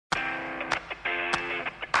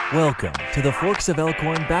Welcome to the Forks of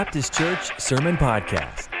Elkhorn Baptist Church Sermon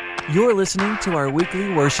Podcast. You're listening to our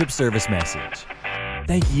weekly worship service message.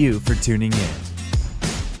 Thank you for tuning in.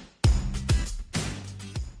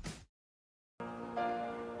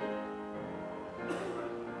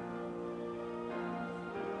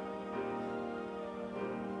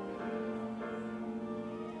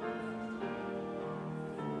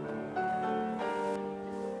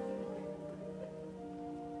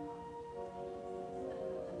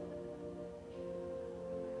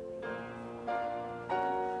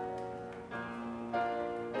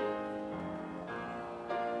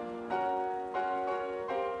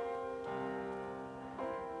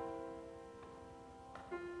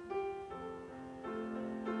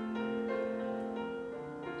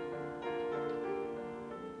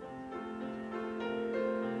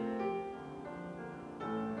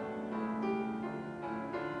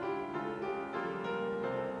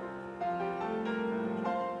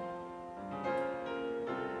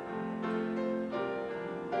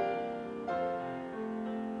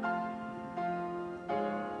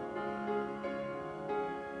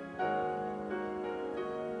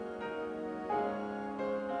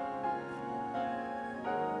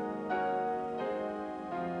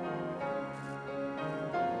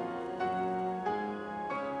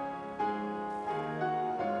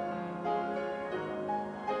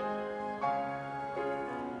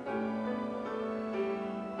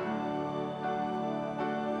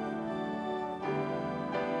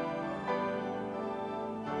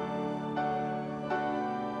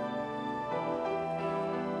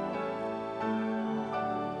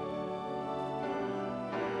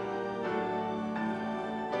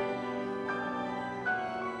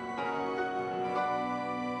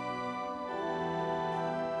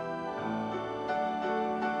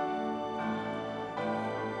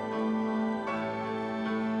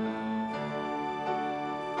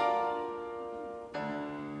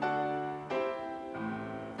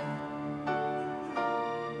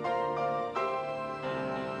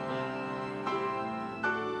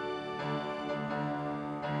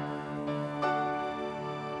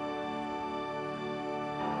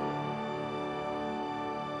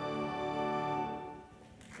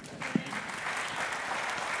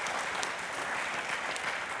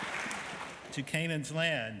 To Canaan's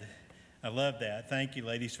land. I love that. Thank you,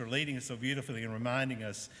 ladies, for leading us so beautifully and reminding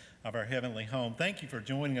us of our heavenly home. Thank you for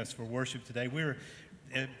joining us for worship today. We're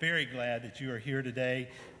very glad that you are here today,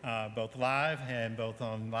 both live and both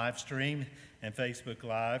on live stream and Facebook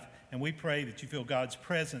Live. And we pray that you feel God's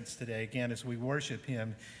presence today, again, as we worship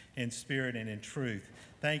Him in spirit and in truth.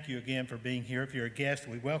 Thank you again for being here. If you're a guest,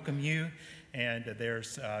 we welcome you. And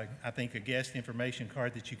there's, I think, a guest information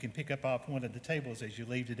card that you can pick up off one of the tables as you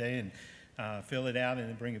leave today and fill it out and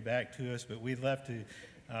then bring it back to us. But we'd love to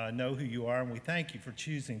know who you are, and we thank you for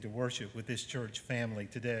choosing to worship with this church family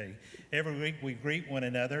today. Every week we greet one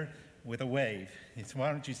another with a wave. So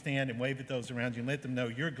why don't you stand and wave at those around you and let them know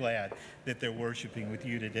you're glad that they're worshiping with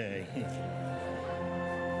you today.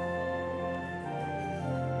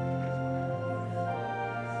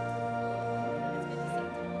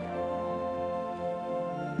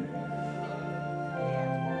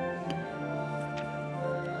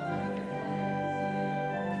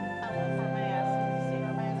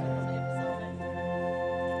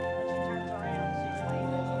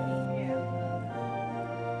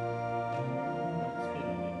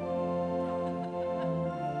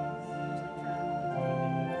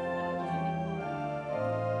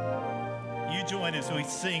 Join as we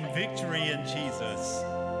sing Victory in Jesus.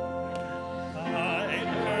 I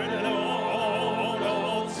heard an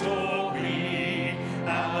old story,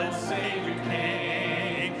 our Savior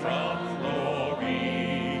came from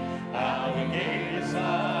glory, how He gave His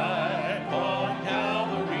life on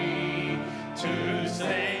Calvary to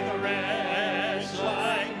save a wretch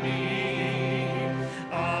like me.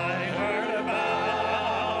 I heard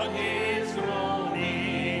about His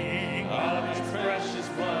groaning, of His precious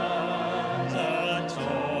blood atoning.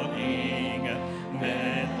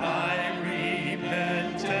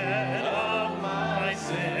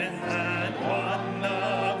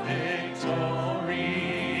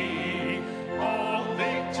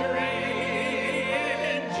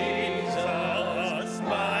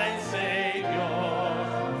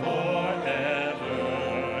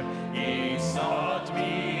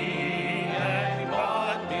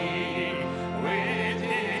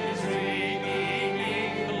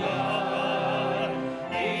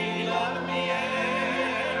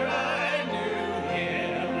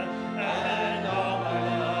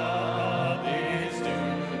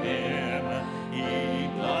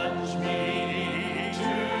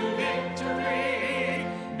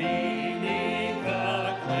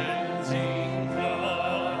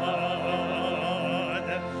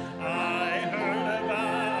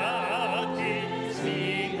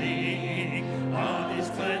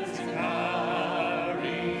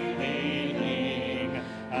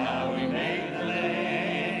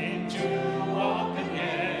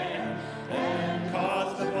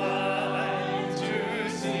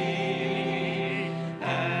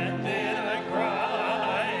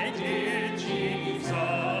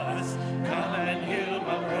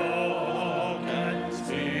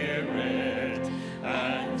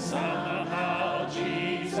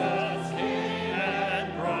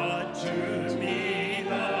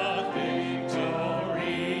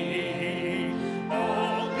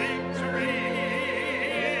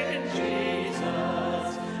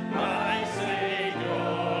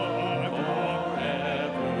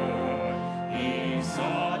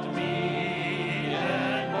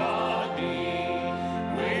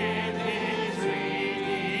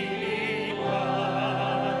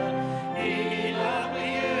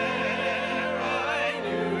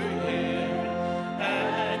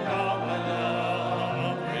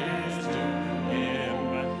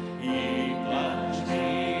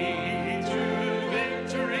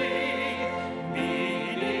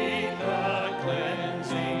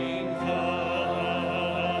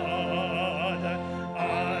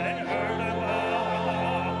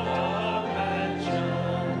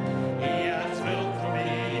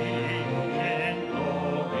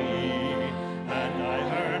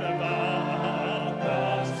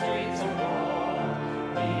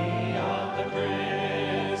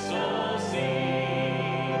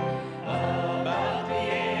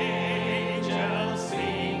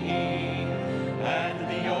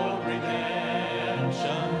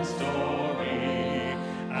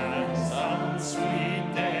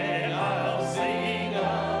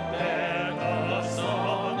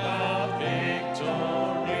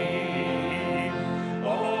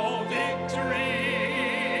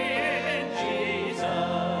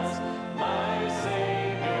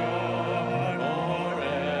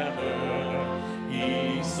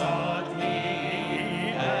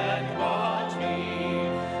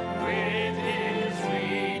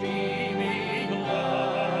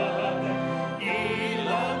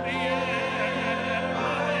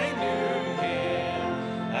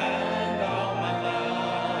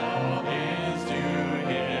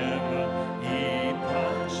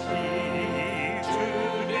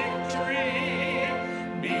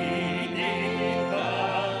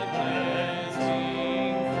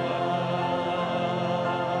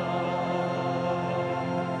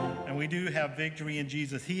 do have victory in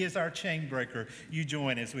Jesus. He is our chain breaker. You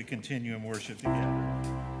join as we continue in worship together.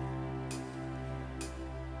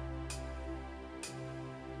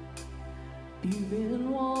 You've been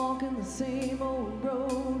walking the same old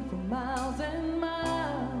road for miles and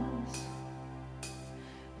miles.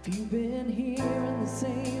 If you've been hearing the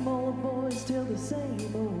same old voice tell the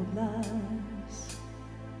same old lies.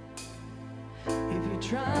 If you're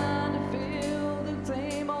trying to fill the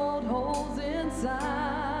same old holes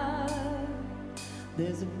inside,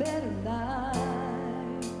 there's a better life.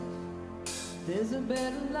 There's a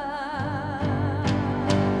better life.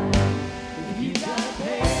 If you gotta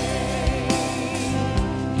pay,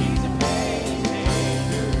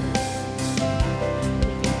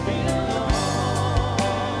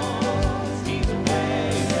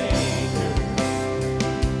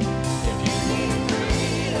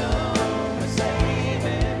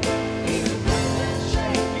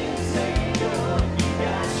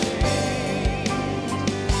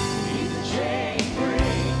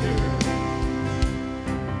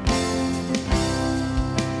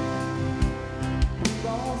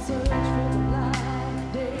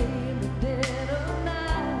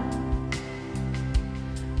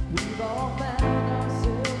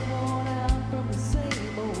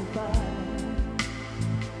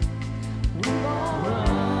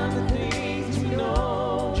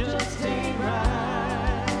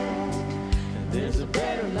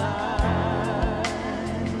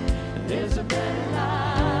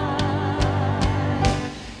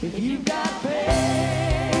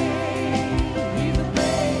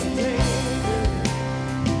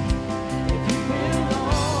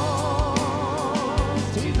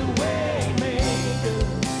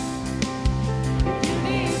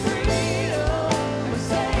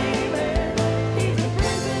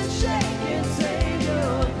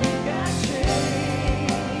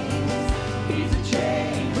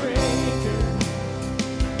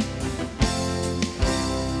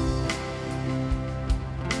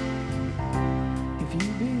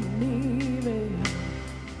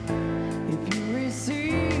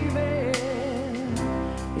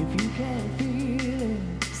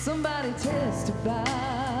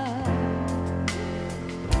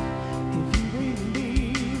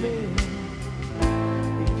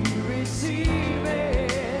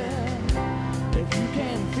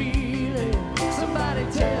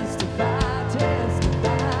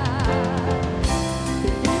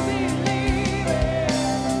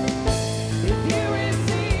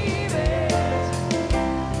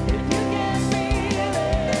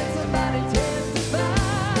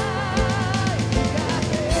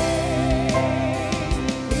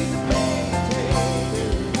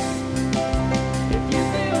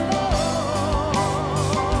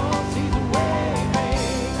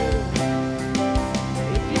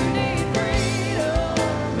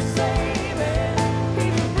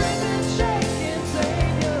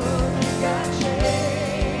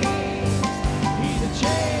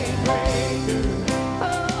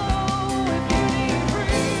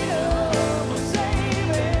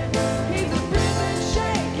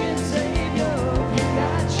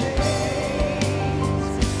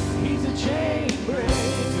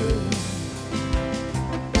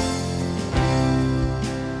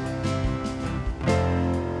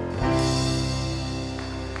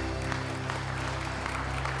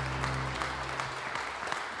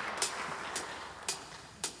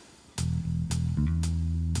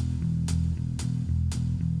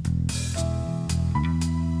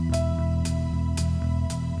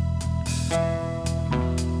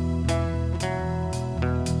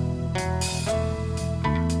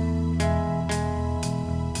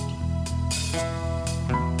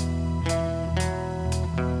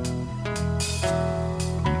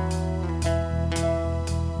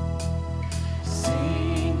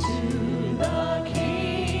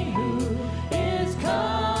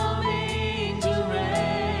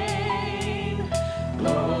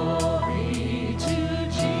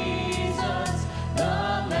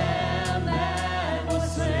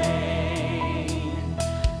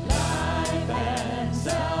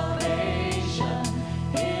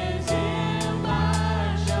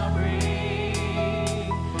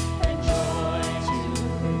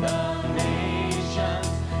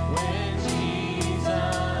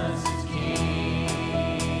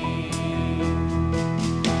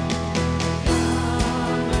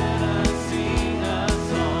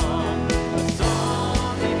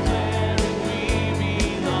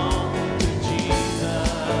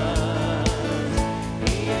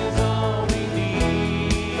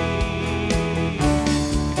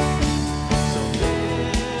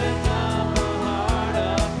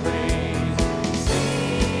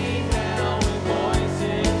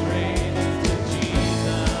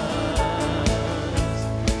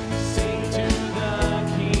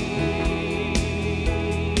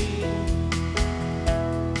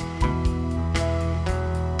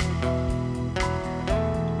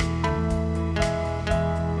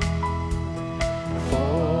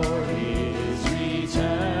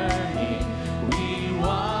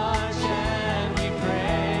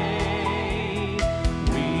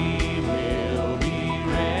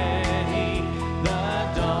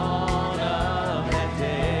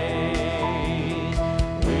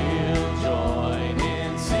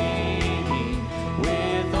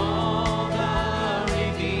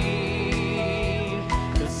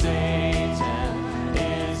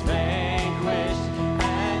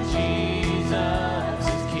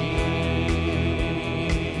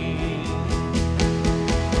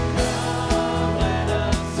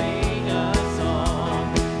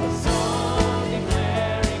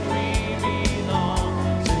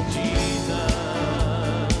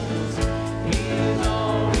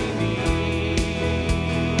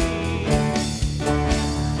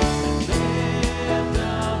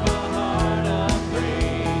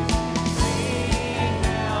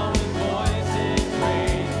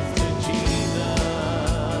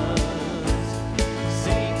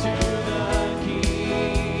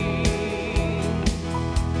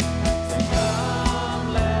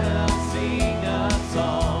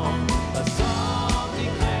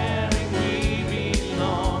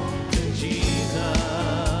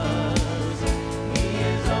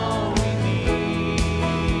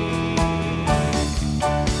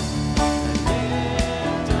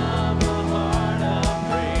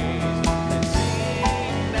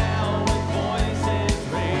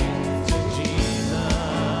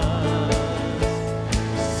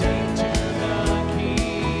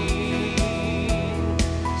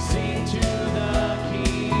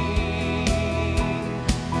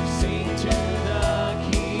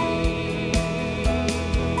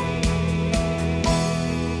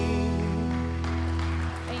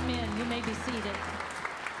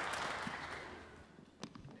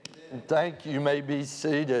 Thank you. You may be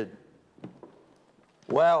seated.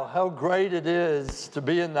 Wow, how great it is to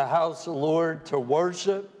be in the house of the Lord, to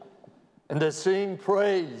worship and to sing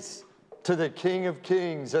praise to the King of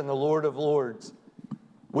Kings and the Lord of Lords.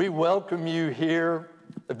 We welcome you here.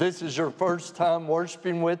 If this is your first time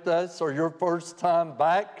worshiping with us or your first time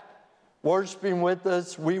back worshiping with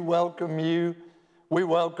us, we welcome you. We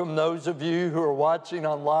welcome those of you who are watching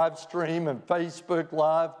on live stream and Facebook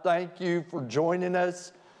Live. Thank you for joining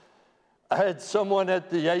us. I had someone at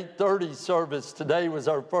the 8:30 service. Today was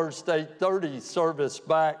our first 8:30 service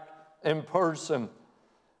back in person.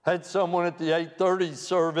 Had someone at the 8:30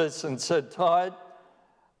 service and said, Todd,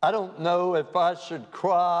 I don't know if I should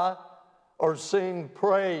cry or sing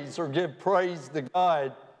praise or give praise to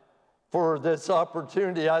God for this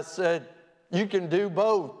opportunity. I said, you can do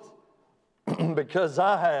both. Because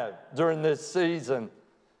I have during this season.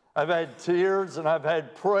 I've had tears and I've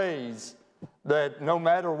had praise that no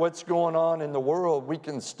matter what's going on in the world, we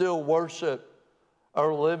can still worship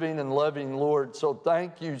our living and loving Lord. So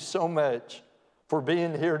thank you so much for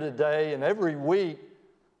being here today. And every week,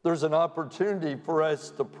 there's an opportunity for us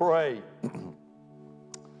to pray.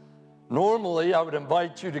 Normally, I would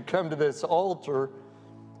invite you to come to this altar,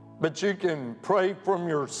 but you can pray from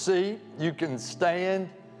your seat. You can stand.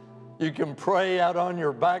 You can pray out on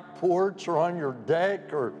your back porch or on your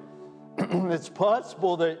deck, or it's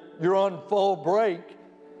possible that you're on fall break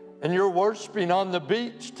and you're worshiping on the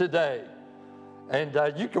beach today. And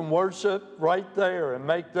you can worship right there and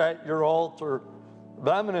make that your altar.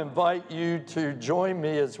 But I'm going to invite you to join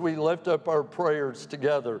me as we lift up our prayers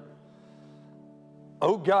together.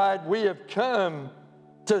 Oh God, we have come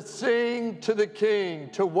to sing to the King,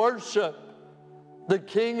 to worship the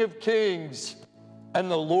King of Kings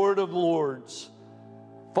and the Lord of Lords.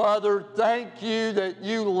 Father, thank you that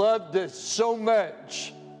you loved us so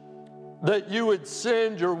much that you would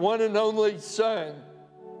send your one and only Son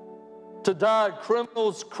to die a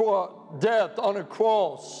criminal's death on a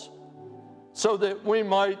cross so that we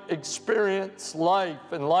might experience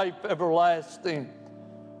life and life everlasting.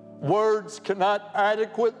 Words cannot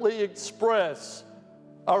adequately express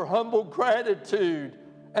our humble gratitude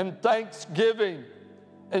and thanksgiving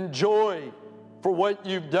and joy for what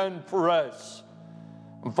you've done for us.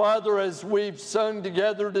 And Father, as we've sung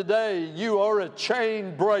together today, you are a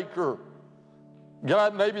chain breaker.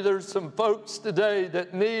 God, maybe there's some folks today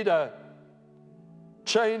that need a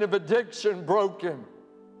chain of addiction broken.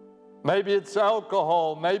 Maybe it's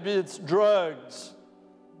alcohol, maybe it's drugs,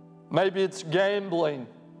 maybe it's gambling,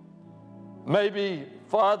 maybe,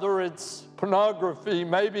 Father, it's pornography,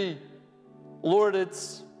 maybe, Lord,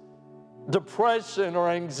 it's depression or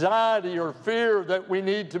anxiety or fear that we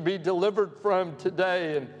need to be delivered from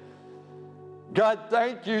today. And God,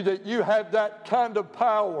 thank you that you have that kind of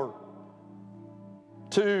power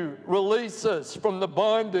to release us from the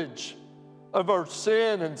bondage of our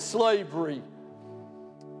sin and slavery.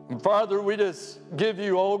 And Father, we just give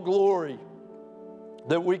you all glory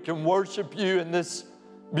that we can worship you in this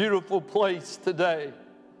beautiful place today.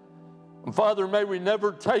 And Father, may we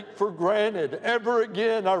never take for granted ever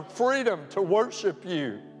again our freedom to worship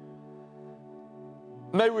you.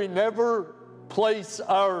 May we never place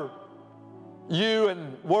you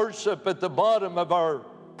and worship at the bottom of our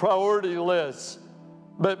priority list,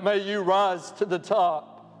 but may you rise to the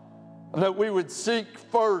top, and that we would seek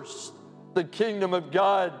first the kingdom of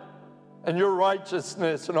God and your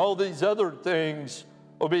righteousness, and all these other things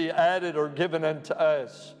will be added or given unto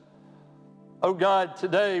us. Oh God,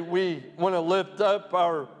 today we want to lift up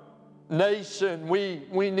our nation. We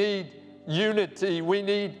need unity. We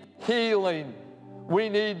need healing. We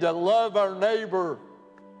need to love our neighbor.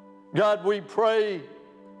 God, we pray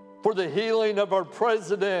for the healing of our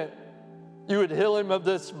president. You would heal him of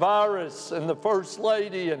this virus, and the First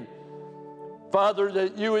Lady. And Father,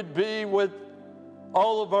 that you would be with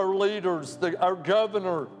all of our leaders, our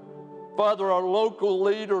governor, Father, our local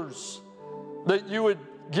leaders, that you would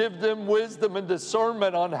give them wisdom and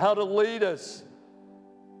discernment on how to lead us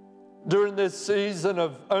during this season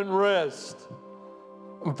of unrest.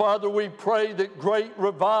 And Father, we pray that great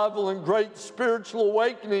revival and great spiritual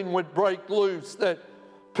awakening would break loose, that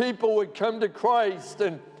people would come to Christ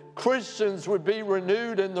and Christians would be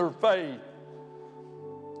renewed in their faith.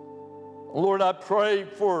 Lord, I pray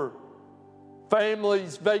for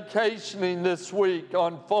families vacationing this week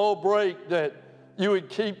on fall break, that you would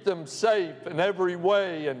keep them safe in every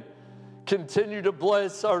way and continue to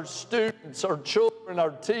bless our students, our children,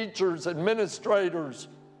 our teachers, administrators.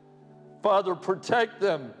 Father, protect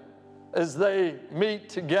them as they meet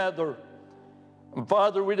together. And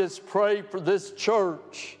Father, we just pray for this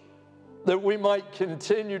church that we might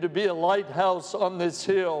continue to be a lighthouse on this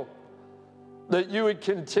hill, that you would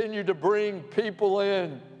continue to bring people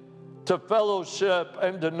in to fellowship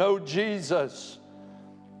and to know Jesus.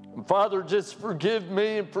 And Father, just forgive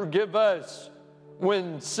me and forgive us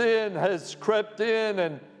when sin has crept in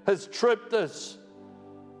and has tripped us.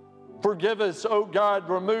 Forgive us, oh God,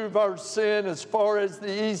 remove our sin as far as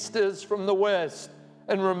the east is from the west,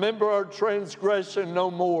 and remember our transgression no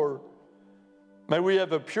more. May we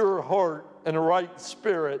have a pure heart and a right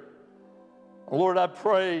spirit. Lord, I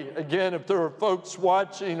pray again, if there are folks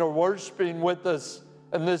watching or worshiping with us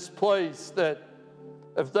in this place, that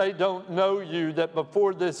if they don't know you, that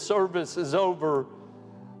before this service is over,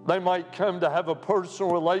 they might come to have a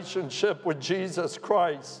personal relationship with Jesus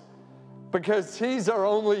Christ, because He's our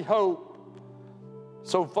only hope.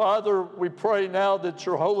 So, Father, we pray now that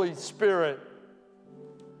your Holy Spirit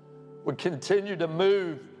would continue to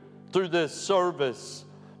move through this service,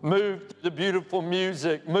 move through the beautiful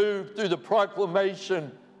music, move through the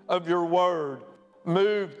proclamation of your word,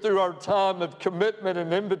 move through our time of commitment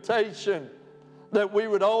and invitation, that we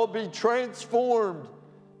would all be transformed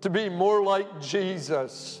to be more like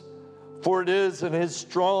Jesus. For it is in His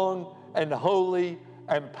strong and holy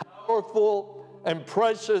and powerful and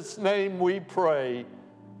precious name we pray.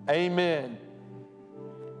 Amen.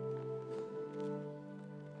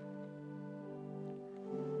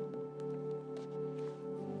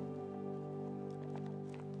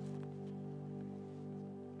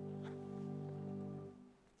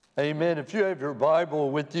 Amen. If you have your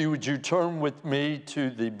Bible with you, would you turn with me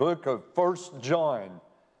to the book of 1 John?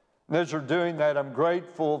 And as you're doing that, I'm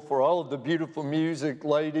grateful for all of the beautiful music,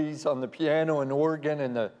 ladies on the piano and organ,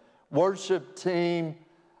 and the worship team.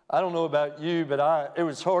 I don't know about you, but it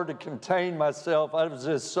was hard to contain myself. I was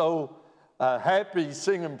just so happy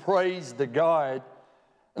singing praise to God.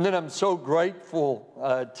 And then I'm so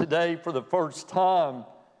grateful today for the first time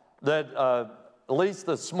that at least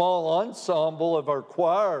the small ensemble of our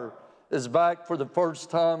choir is back for the first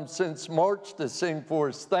time since March to sing for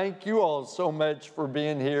us. Thank you all so much for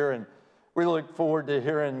being here, and we look forward to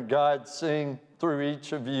hearing God sing through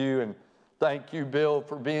each of you. And thank you, Bill,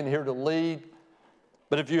 for being here to lead.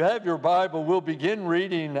 But if you have your Bible, we'll begin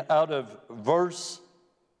reading out of verse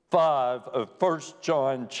 5 of 1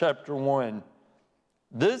 John chapter 1.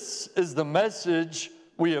 This is the message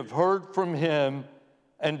we have heard from Him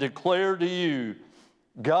and declare to you: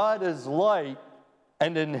 God is light,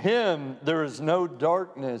 and in Him there is no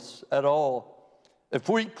darkness at all. If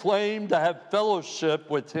we claim to have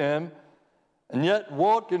fellowship with Him and yet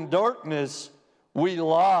walk in darkness, we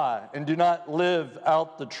lie and do not live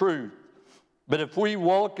out the truth. But if we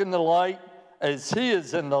walk in the light as He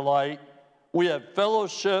is in the light, we have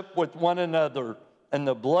fellowship with one another, and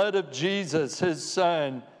the blood of Jesus, His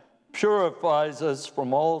Son, purifies us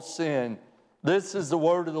from all sin. This is the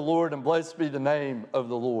word of the Lord, and blessed be the name of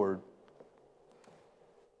the Lord.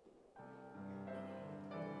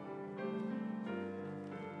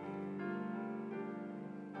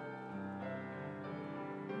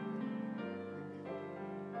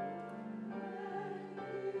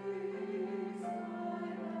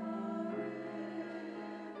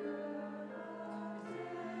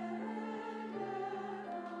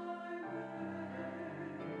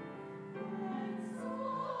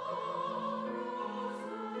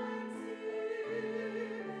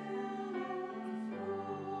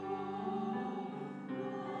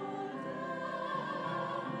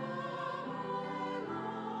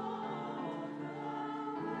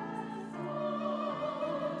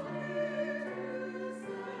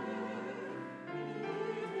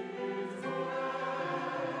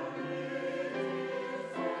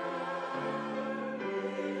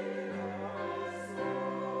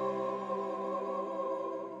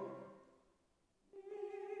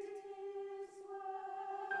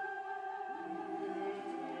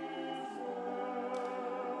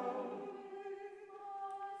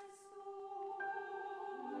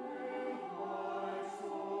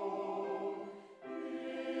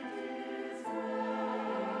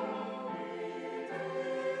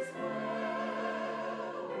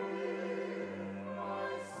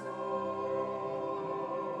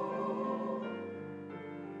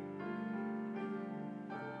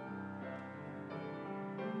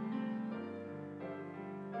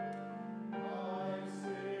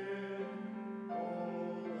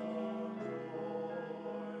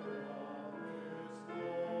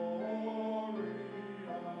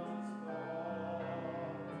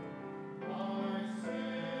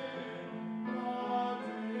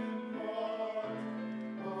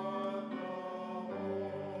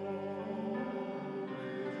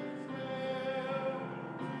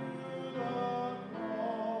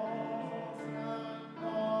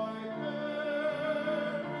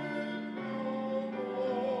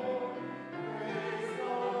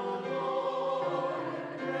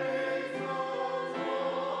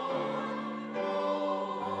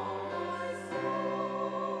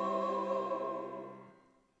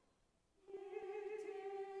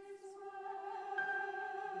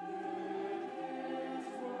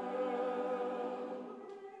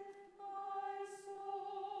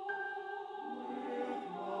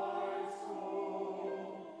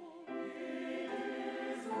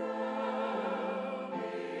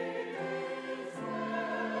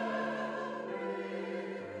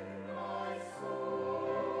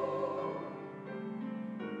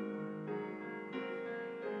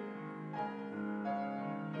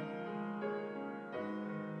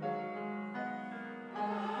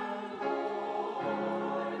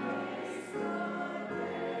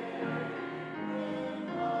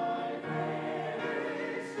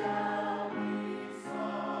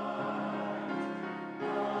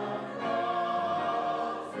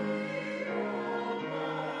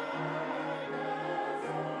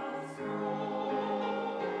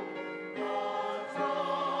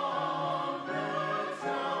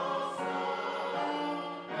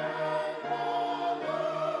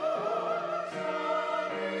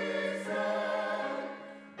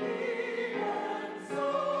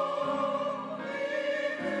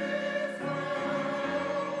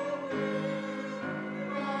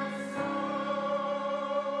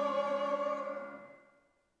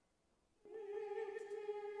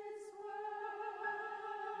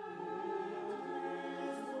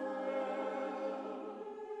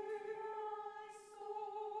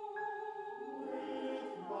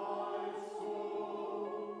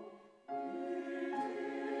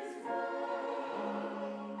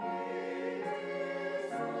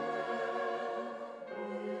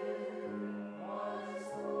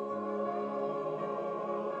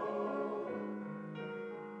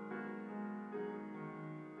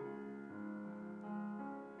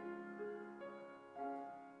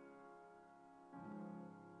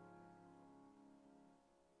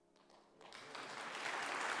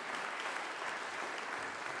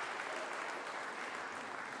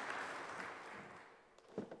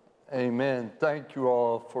 Amen. Thank you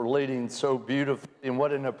all for leading so beautifully. And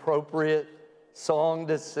what an appropriate song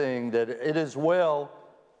to sing, that it is well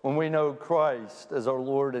when we know Christ as our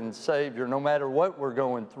Lord and Savior. No matter what we're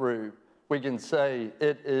going through, we can say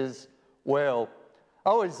it is well.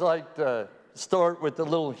 I always like to start with a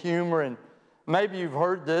little humor, and maybe you've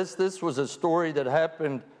heard this. This was a story that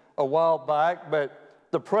happened a while back, but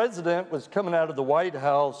the president was coming out of the White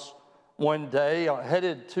House one day,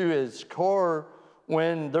 headed to his car,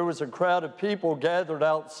 when there was a crowd of people gathered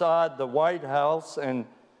outside the White House, and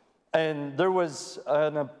there was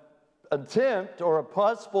an attempt or a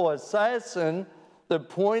possible assassin that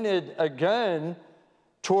pointed a gun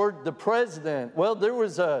toward the president. Well, there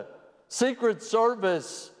was a Secret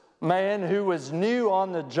Service man who was new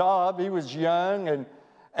on the job. He was young,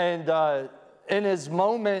 and in his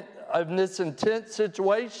moment of this intense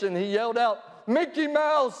situation, he yelled out, "Mickey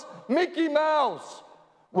Mouse, Mickey Mouse!"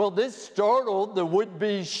 Well, this startled the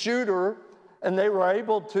would-be shooter, and they were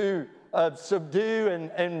able to subdue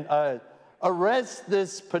and arrest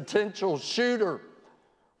this potential shooter.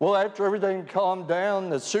 Well, after everything calmed down,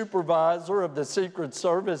 the supervisor of the Secret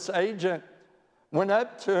Service agent went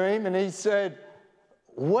up to him and he said,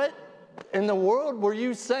 "What in the world were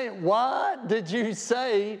you saying? Why did you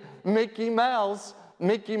say Mickey Mouse,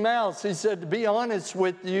 Mickey Mouse?" He said, "To be honest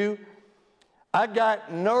with you, I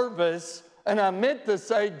got nervous and I meant to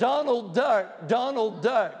say Donald Duck, Donald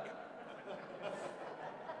Duck."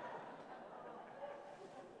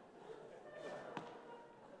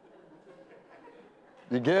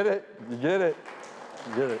 You get it? You get it?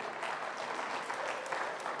 You get it?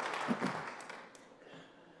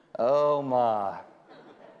 Oh my.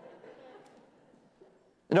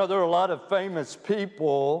 You know, there are a lot of famous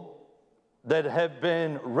people that have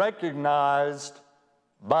been recognized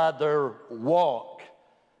by their walk.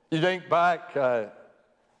 You think back,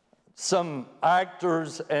 some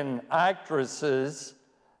actors and actresses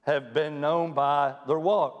have been known by their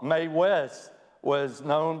walk. Mae West was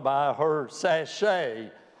known by her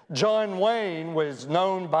sachet. John Wayne was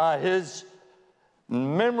known by his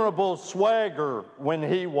memorable swagger when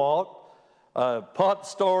he walked. Pop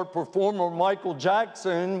star performer Michael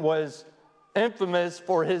Jackson was infamous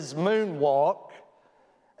for his moonwalk.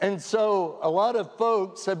 And so a lot of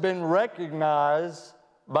folks have been recognized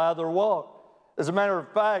by their walk. As a matter of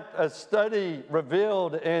fact, a study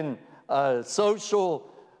revealed in social,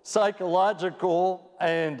 psychological,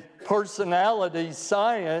 and personality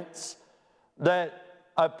science that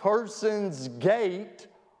a person's gait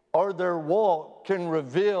or their walk can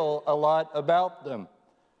reveal a lot about them.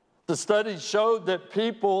 The study showed that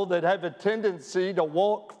people that have a tendency to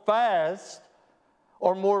walk fast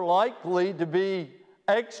are more likely to be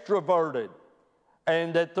extroverted,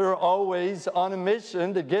 and that they're always on a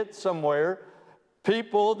mission to get somewhere.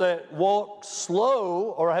 People that walk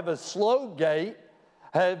slow or have a slow gait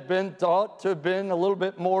have been thought to have been a little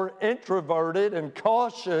bit more introverted and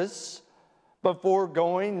cautious before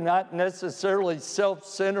going, not necessarily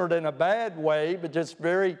self-centered in a bad way, but just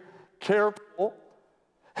very careful.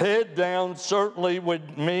 Head down certainly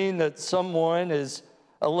would mean that someone is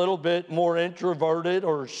a little bit more introverted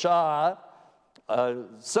or shy.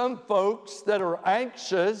 Some folks that are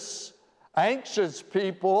anxious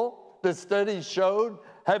people, the study showed,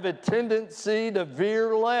 have a tendency to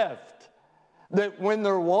veer left. That when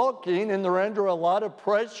they're walking and they're under a lot of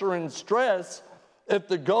pressure and stress, if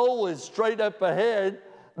the goal is straight up ahead,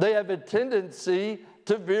 they have a tendency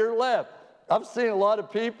to veer left. I've seen a lot of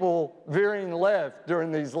people veering left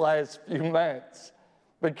during these last few months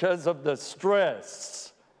because of the stress.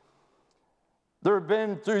 There have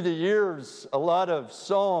been, through the years, a lot of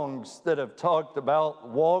songs that have talked about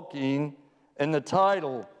walking in the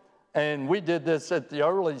title. And we did this at the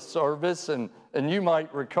early service, and you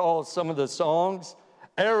might recall some of the songs.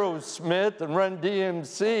 Aerosmith and Run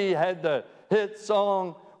DMC had the hit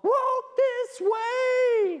song, "Walk This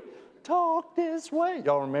Way, Talk This Way."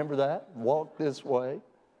 Y'all remember that? Walk This Way.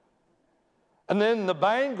 And then the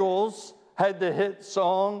Bangles had the hit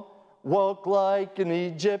song, "Walk Like an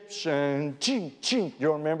Egyptian." Ching, ching.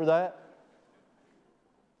 You remember that?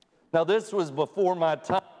 Now, this was before my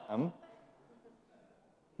time.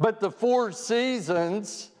 But the Four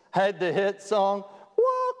Seasons had the hit song,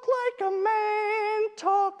 "Walk like a man,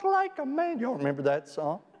 talk like a man." Y'all remember that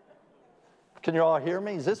song? Can you all hear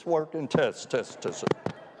me? Is this working? Test, test, test.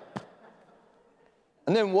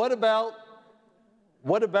 And then what about,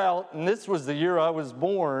 and this was the year I was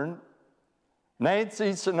born,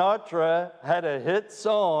 Nancy Sinatra had a hit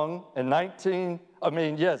song in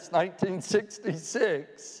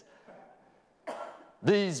 1966.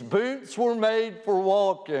 "These boots were made for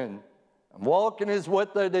walking, and walking is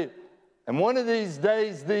what they do." And one of these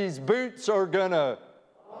days, these boots are going to...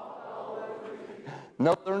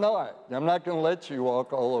 No, they're not. I'm not going to let you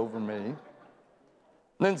walk all over me.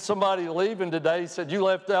 Then somebody leaving today said, you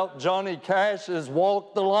left out Johnny Cash's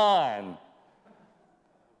Walk the Line.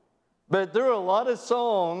 But there are a lot of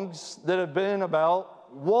songs that have been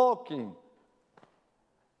about walking.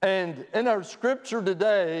 And in our scripture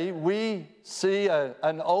today, we see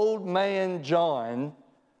an old man, John,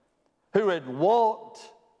 who had walked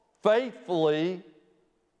faithfully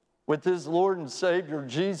with his Lord and Savior,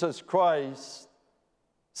 Jesus Christ,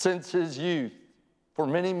 since his youth. For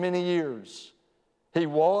many, many years, he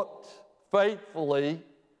walked faithfully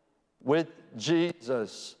with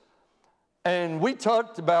Jesus. And we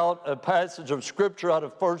talked about a passage of Scripture out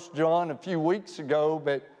of 1 John a few weeks ago,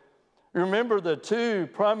 but remember the two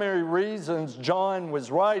primary reasons John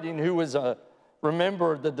was writing, who was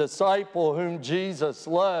remember the disciple whom Jesus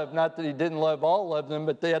loved, not that he didn't love all of them,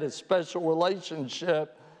 but they had a special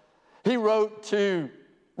relationship. He wrote to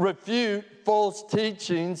refute false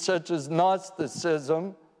teachings such as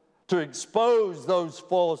Gnosticism, to expose those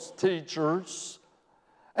false teachers,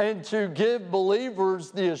 and to give believers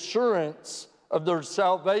the assurance of their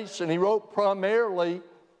salvation. He wrote primarily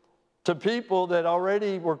to people that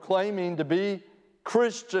already were claiming to be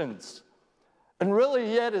Christians. And really,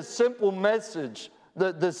 he had a simple message.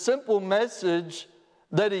 The simple message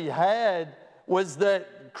that he had was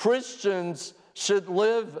that Christians should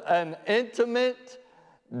live an intimate,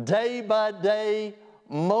 day-by-day,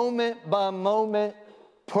 moment-by-moment,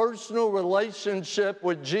 personal relationship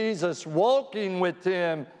with Jesus, walking with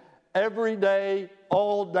him every day,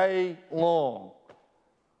 all day long.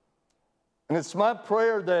 And it's my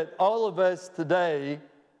prayer that all of us today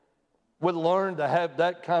would learn to have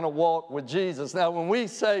that kind of walk with Jesus. Now, when we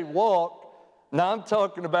say walk, now I'm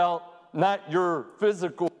talking about not your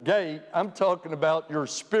physical gait, I'm talking about your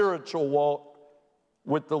spiritual walk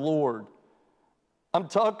with the Lord. I'm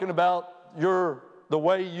talking about the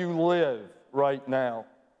way you live right now.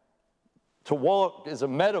 To walk is a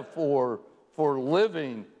metaphor for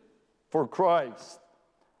living for Christ.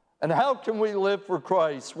 And how can we live for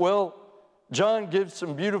Christ? Well, John gives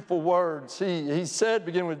some beautiful words. He said,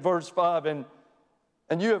 beginning with verse 5, and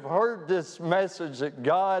you have heard this message that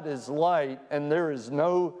God is light and there is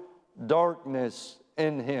no darkness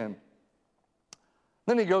in him.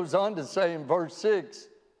 Then he goes on to say in verse 6,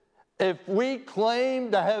 if we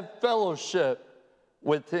claim to have fellowship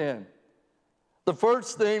with him. The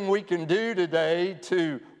first thing we can do today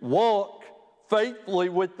to walk faithfully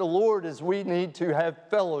with the Lord is we need to have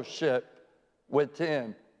fellowship with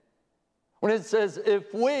him. When it says,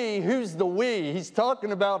 if we, who's the we? He's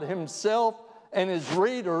talking about himself and his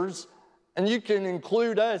readers, and you can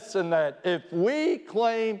include us in that. If we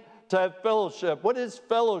claim to have fellowship, what is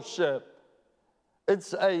fellowship?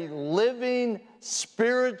 It's a living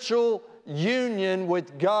spiritual union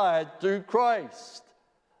with God through Christ.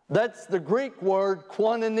 That's the Greek word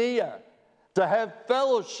koinonia. To have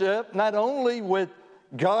fellowship not only with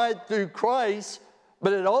God through Christ,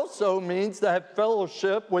 but it also means to have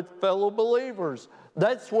fellowship with fellow believers.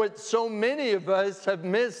 That's what so many of us have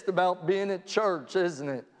missed about being at church, isn't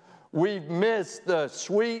it? We've missed the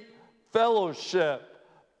sweet fellowship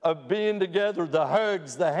of being together, the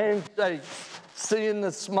hugs, the handshakes, seeing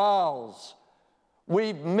the smiles.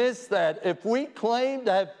 We've missed that. If we claim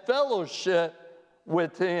to have fellowship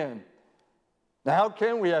with him, now how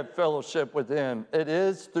can we have fellowship with him? It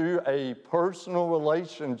is through a personal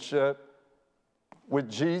relationship with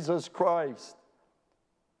Jesus Christ.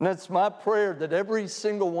 And it's my prayer that every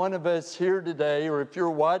single one of us here today, or if you're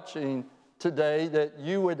watching today, that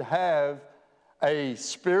you would have a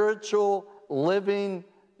spiritual living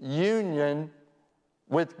union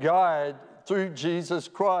with God through Jesus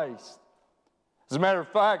Christ. As a matter of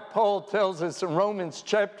fact, Paul tells us in Romans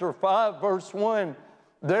chapter 5, verse 1,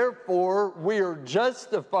 therefore we are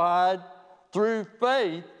justified through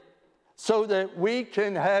faith so that we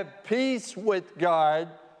can have peace with God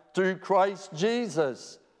through Christ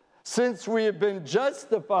Jesus. Since we have been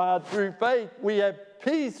justified through faith, we have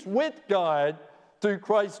peace with God through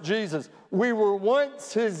Christ Jesus. We were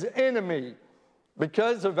once his enemy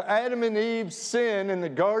because of Adam and Eve's sin in the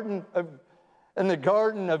Garden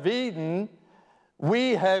of Eden.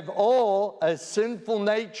 We have all a sinful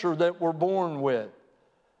nature that we're born with.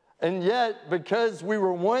 And yet, because we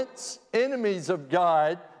were once enemies of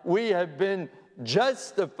God, we have been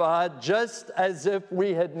justified just as if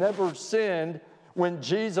we had never sinned when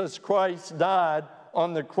Jesus Christ died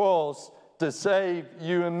on the cross to save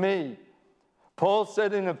you and me. Paul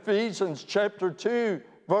said in Ephesians chapter 2,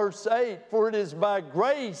 verse 8, for it is by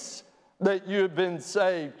grace that you have been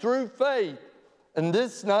saved through faith. And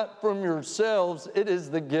this not from yourselves, it is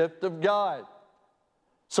the gift of God.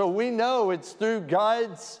 So we know it's through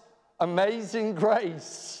God's amazing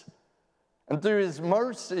grace and through His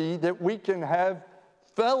mercy that we can have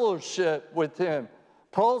fellowship with Him.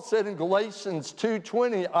 Paul said in Galatians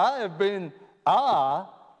 2:20, I have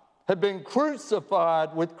been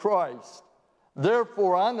crucified with Christ.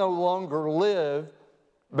 Therefore I no longer live,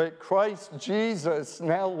 but Christ Jesus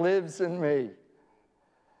now lives in me.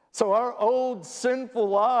 So our old sinful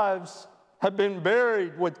lives have been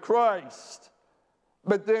buried with Christ.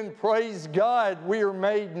 But then, praise God, we are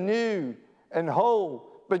made new and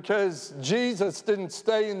whole because Jesus didn't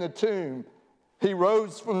stay in the tomb. He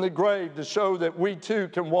rose from the grave to show that we too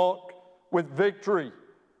can walk with victory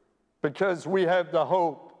because we have the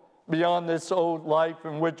hope beyond this old life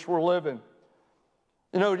in which we're living.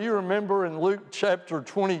 You know, do you remember in Luke chapter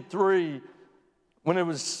 23, when it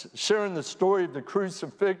was sharing the story of the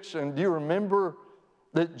crucifixion, do you remember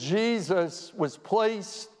that Jesus was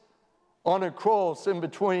placed on a cross in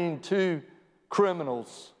between two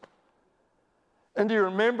criminals? And do you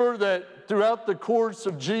remember that throughout the course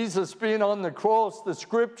of Jesus being on the cross, the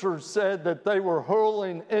scriptures said that they were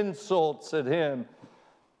hurling insults at Him?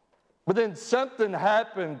 But then something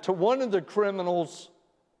happened to one of the criminals.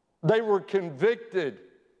 They were convicted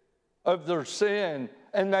of their sin,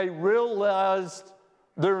 and they realized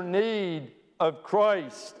their need of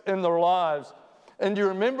Christ in their lives. And do you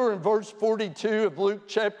remember in verse 42 of Luke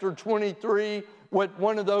chapter 23 what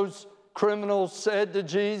one of those criminals said to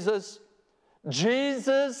Jesus?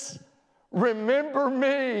 Jesus, remember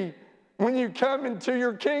me when you come into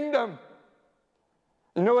your kingdom.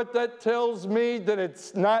 You know what that tells me? That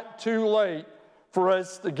it's not too late for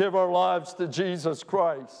us to give our lives to Jesus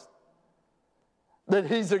Christ. That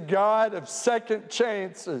He's a God of second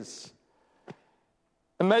chances.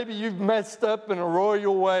 And maybe you've messed up in a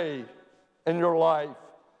royal way in your life.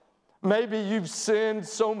 Maybe you've sinned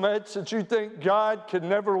so much that you think God could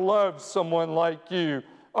never love someone like you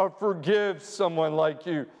or forgive someone like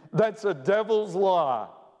you. That's a devil's lie,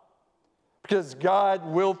 because God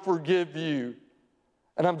will forgive you.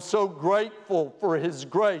 And I'm so grateful for His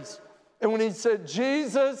grace. And when He said,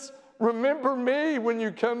 Jesus, remember me when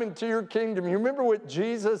you come into your kingdom. You remember what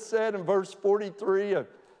Jesus said in verse 43 of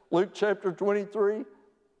Luke chapter 23?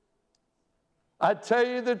 I tell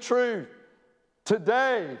you the truth,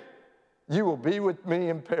 today you will be with me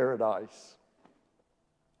in paradise.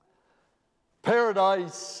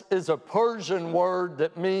 Paradise is a Persian word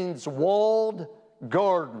that means walled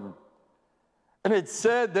garden. And it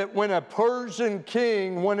said that when a Persian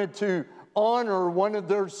king wanted to honor one of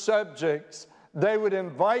their subjects, they would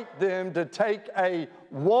invite them to take a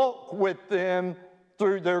walk with them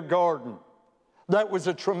through their garden. That was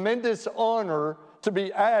a tremendous honor to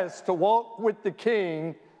be asked to walk with the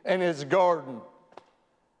king in his garden.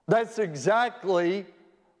 That's exactly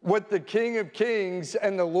what the King of Kings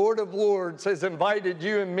and the Lord of Lords has invited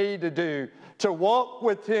you and me to do, to walk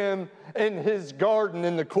with Him in His garden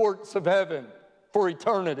in the courts of heaven for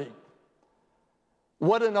eternity.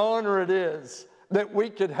 What an honor it is that we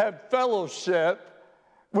could have fellowship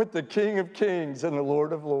with the King of Kings and the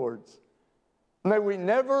Lord of Lords. May we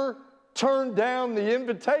never turn down the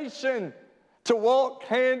invitation to walk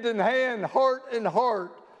hand in hand, heart in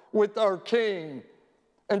heart with our King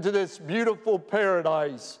into this beautiful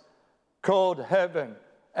paradise called heaven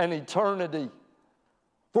and eternity.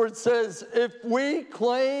 For it says, if we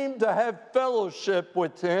claim to have fellowship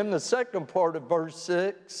with Him, the second part of verse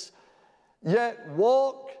 6, yet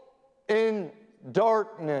walk in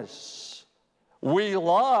darkness, we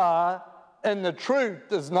lie and the truth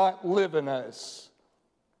does not live in us.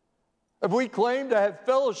 If we claim to have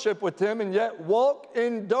fellowship with Him and yet walk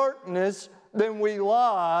in darkness, then we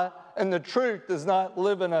lie and the truth does not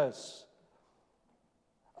live in us.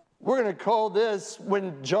 We're going to call this,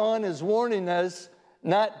 when John is warning us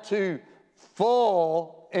not to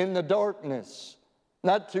fall in the darkness.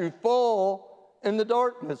 Not to fall in the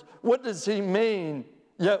darkness. What does he mean,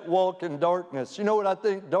 yet walk in darkness? You know what I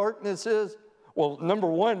think darkness is? Well, number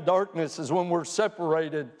one, darkness is when we're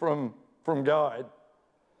separated from God.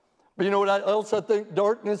 But you know what else I think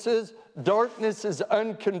darkness is? Darkness is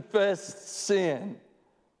unconfessed sin.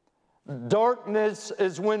 Darkness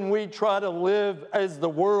is when we try to live as the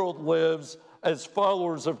world lives as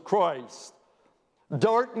followers of Christ.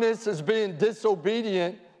 Darkness is being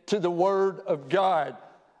disobedient to the Word of God.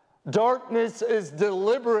 Darkness is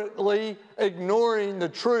deliberately ignoring the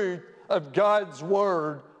truth of God's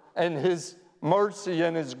Word and His mercy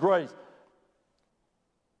and His grace.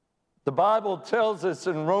 The Bible tells us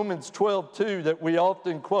in Romans 12:2 that we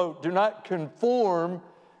often quote, do not conform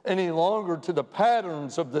any longer to the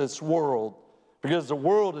patterns of this world, because the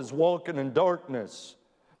world is walking in darkness,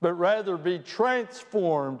 but rather be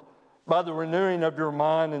transformed by the renewing of your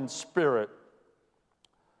mind and spirit.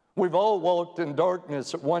 We've all walked in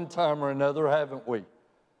darkness at one time or another, haven't we?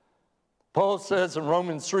 Paul says in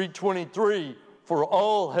Romans 3:23, for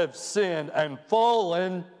all have sinned and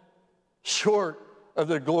fallen short of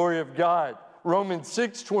the glory of God. Romans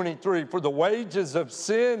 6:23, for the wages of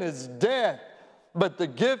sin is death, but the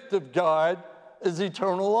gift of God is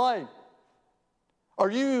eternal life. Are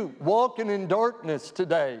you walking in darkness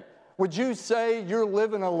today? Would you say you're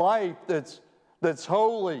living a life that's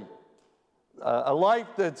holy, a life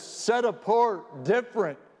that's set apart,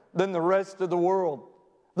 different than the rest of the world?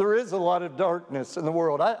 There is a lot of darkness in the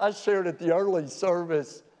world. I shared at the early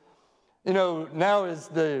service, you know, now as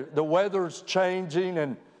the weather's changing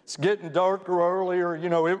and it's getting darker earlier. You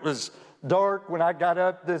know, it was dark when I got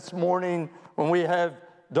up this morning, when we have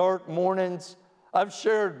dark mornings. I've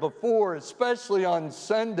shared before, especially on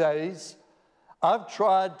Sundays, I've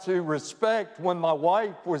tried to respect when my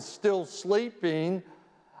wife was still sleeping.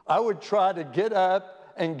 I would try to get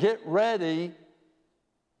up and get ready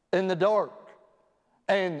in the dark.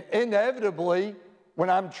 And inevitably, when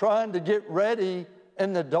I'm trying to get ready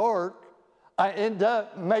in the dark, I end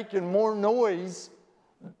up making more noise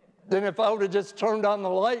than if I would have just turned on the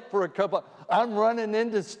light for a couple. I'm running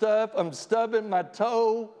into stuff. I'm stubbing my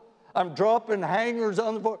toe. I'm dropping hangers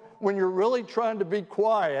on the floor. When you're really trying to be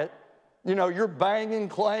quiet, you know, you're banging,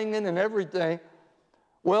 clanging, and everything.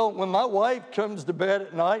 Well, when my wife comes to bed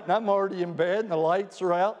at night and I'm already in bed and the lights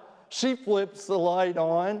are out, she flips the light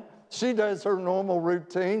on. She does her normal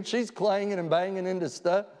routine. She's clanging and banging into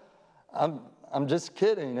stuff. I'm just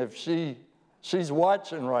kidding if she's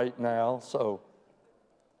watching right now, so.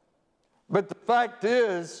 But the fact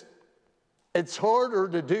is, it's harder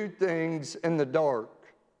to do things in the dark.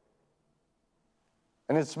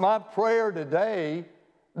 And it's my prayer today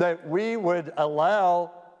that we would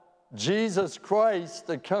allow Jesus Christ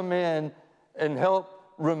to come in and help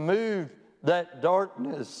remove that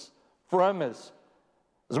darkness from us.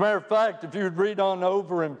 As a matter of fact, if you would read on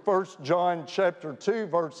over in 1 John chapter 2,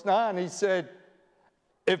 verse 9, he said,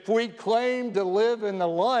 if we claim to live in the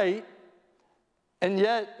light and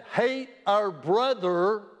yet hate our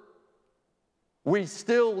brother, we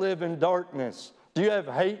still live in darkness. Do you have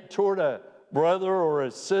hate toward a brother or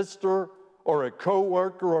a sister or a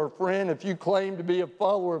co-worker or a friend? If you claim to be a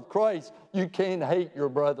follower of Christ, you can't hate your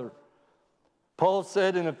brother. Paul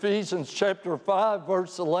said in Ephesians chapter 5,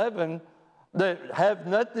 verse 11, that have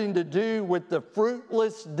nothing to do with the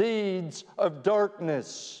fruitless deeds of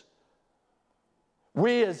darkness.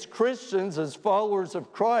 We as Christians, as followers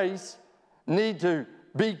of Christ, need to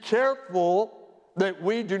be careful that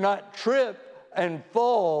we do not trip and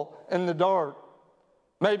fall in the dark.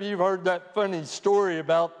 Maybe you've heard that funny story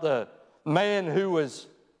about the man who was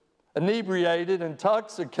inebriated,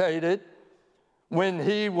 intoxicated, when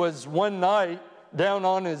he was one night down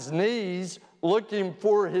on his knees looking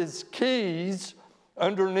for his keys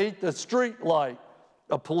underneath the street light.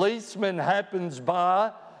 A policeman happens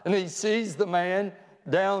by and he sees the man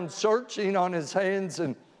down searching on his hands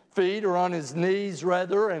and feet, or on his knees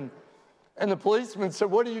rather, and the policeman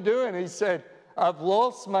said, what are you doing? He said, I've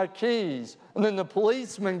lost my keys. And then the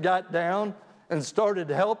policeman got down and started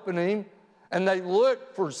helping him, and they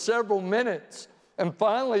looked for several minutes, and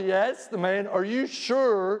finally he asked the man, are you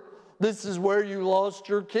sure this is where you lost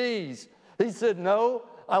your keys? He said, no,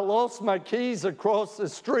 I lost my keys across the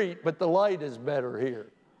street, but the light is better here.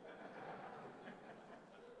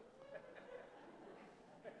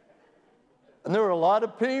 And there are a lot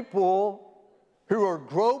of people who are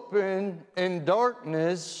groping in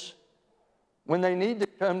darkness when they need to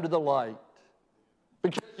come to the light.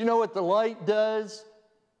 Because you know what the light does?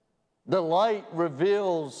 The light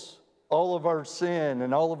reveals all of our sin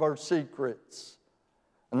and all of our secrets.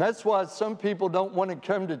 And that's why some people don't want to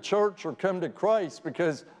come to church or come to Christ,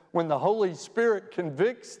 because when the Holy Spirit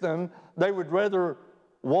convicts them, they would rather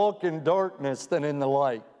walk in darkness than in the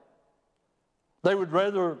light. They would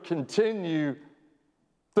rather continue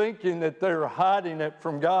thinking that they're hiding it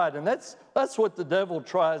from God. And that's what the devil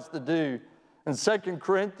tries to do. In 2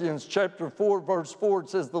 Corinthians chapter 4, verse 4, it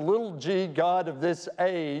says, the little g God of this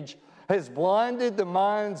age has blinded the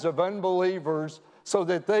minds of unbelievers so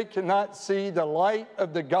that they cannot see the light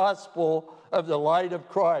of the gospel of the light of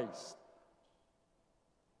Christ.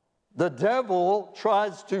 The devil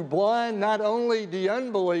tries to blind not only the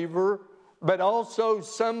unbeliever, but also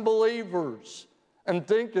some believers, and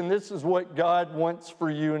thinking this is what God wants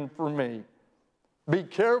for you and for me. Be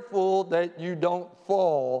careful that you don't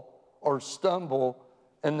fall or stumble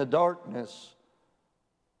in the darkness.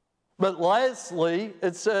 But lastly,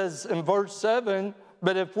 it says in verse 7,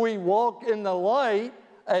 but if we walk in the light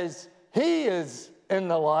as he is in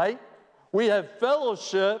the light, we have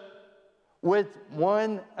fellowship with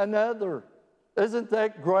one another. Isn't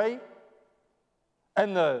that great?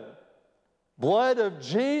 And the blood of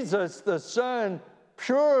Jesus, the Son,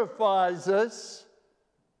 purifies us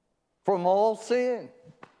from all sin.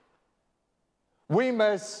 We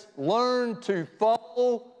must learn to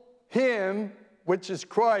follow him, which is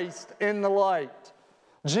Christ, in the light.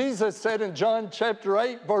 Jesus said in John chapter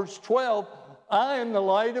 8, verse 12, I am the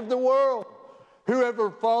light of the world. Whoever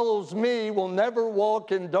follows me will never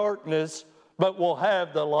walk in darkness, but will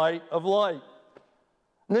have the light of light.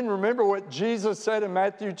 And then remember what Jesus said in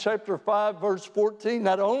Matthew chapter 5, verse 14.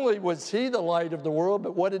 Not only was he the light of the world,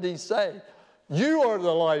 but what did he say? You are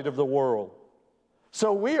the light of the world.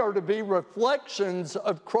 So we are to be reflections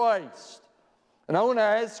of Christ. And I want to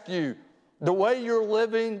ask you, the way you're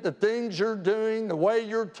living, the things you're doing, the way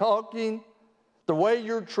you're talking, the way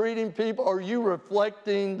you're treating people, are you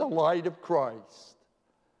reflecting the light of Christ?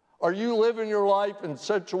 Are you living your life in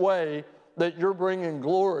such a way that you're bringing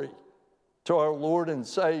glory to our Lord and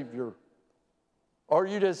Savior? Are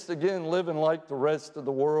you just, again, living like the rest of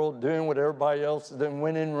the world, doing what everybody else is doing?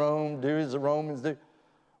 When in Rome, do as the Romans do.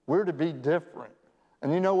 We're to be different.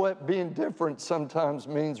 And you know what? Being different sometimes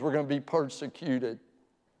means we're going to be persecuted.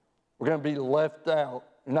 We're going to be left out.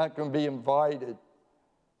 You're not going to be invited.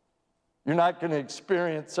 You're not going to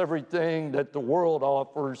experience everything that the world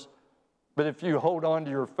offers. But if you hold on to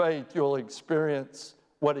your faith, you'll experience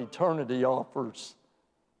what eternity offers,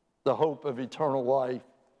 the hope of eternal life.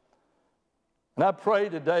 And I pray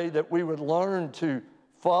today that we would learn to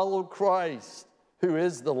follow Christ, who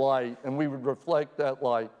is the light, and we would reflect that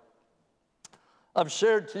light. I've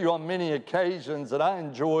shared to you on many occasions that I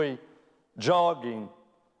enjoy jogging,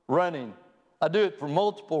 running. I do it for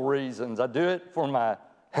multiple reasons. I do it for my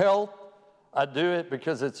health. I do it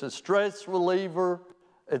because it's a stress reliever.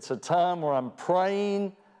 It's a time where I'm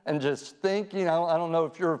praying and just thinking. I don't know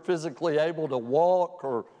if you're physically able to walk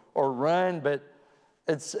or run, but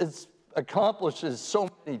it accomplishes so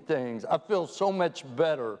many things. I feel so much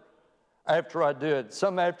better after I do it.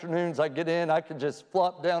 Some afternoons I get in, I could just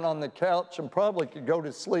flop down on the couch and probably could go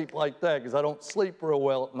to sleep like that because I don't sleep real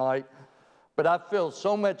well at night. But I feel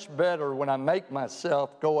so much better when I make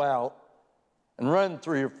myself go out and run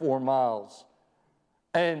 3 or 4 miles.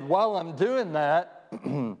 And while I'm doing that,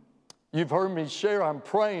 you've heard me share, I'm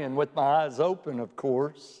praying with my eyes open, of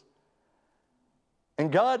course.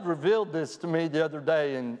 And God revealed this to me the other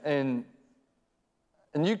day, and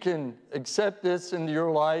you can accept this into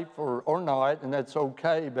your life or not, and that's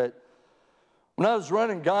okay. But when I was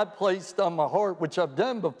running, God placed on my heart, which I've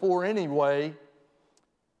done before anyway,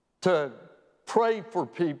 to pray for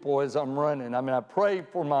people as I'm running. I mean, I pray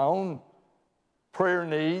for my own prayer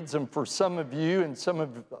needs and for some of you and some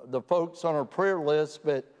of the folks on our prayer list.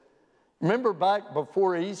 But remember back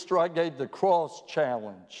before Easter, I gave the cross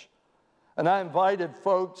challenge. And I invited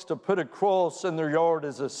folks to put a cross in their yard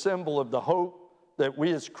as a symbol of the hope that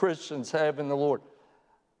we as Christians have in the Lord.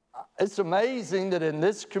 It's amazing that in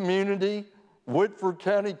this community, Woodford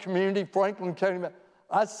County community, Franklin County,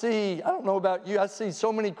 I don't know about you, I see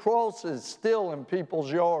so many crosses still in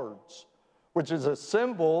people's yards, which is a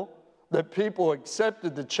symbol that people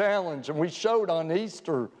accepted the challenge. And we showed on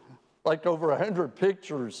Easter like over 100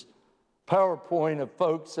 pictures, PowerPoint of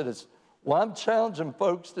folks that is, well, I'm challenging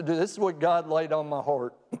folks to do, this is what God laid on my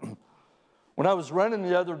heart. When I was running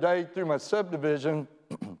the other day through my subdivision,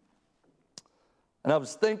 and I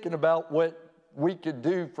was thinking about what we could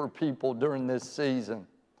do for people during this season,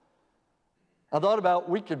 I thought about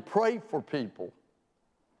we could pray for people.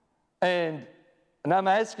 And I'm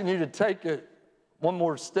asking you to take it one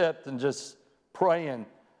more step than just praying.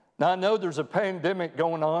 Now, I know there's a pandemic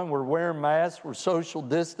going on. We're wearing masks. We're social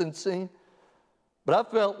distancing. But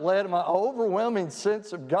I felt led in my overwhelming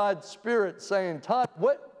sense of God's Spirit saying, Todd,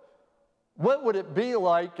 what would it be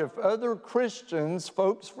like if other Christians,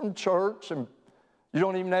 folks from church, and you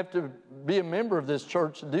don't even have to be a member of this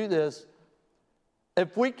church to do this,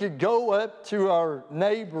 if we could go up to our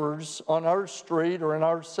neighbors on our street or in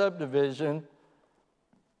our subdivision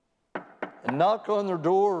and knock on their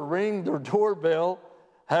door or ring their doorbell,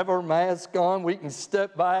 have our mask on, we can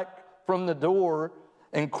step back from the door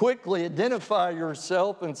and quickly identify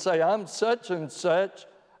yourself and say, I'm such and such,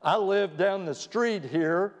 I live down the street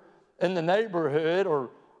here in the neighborhood,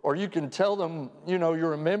 or you can tell them, you know,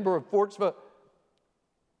 you're a member of Forksville.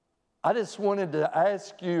 I just wanted to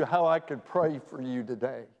ask you how I could pray for you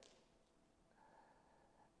today.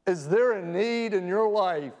 Is there a need in your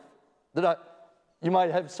life that you might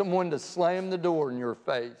have someone to slam the door in your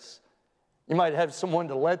face? You might have someone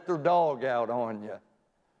to let their dog out on you.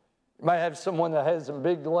 You might have someone that has in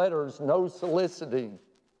big letters, no soliciting.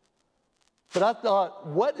 But I thought,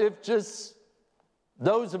 what if just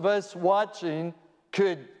those of us watching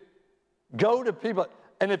could go to people,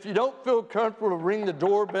 and if you don't feel comfortable to ring the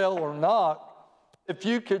doorbell or knock, if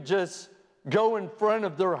you could just go in front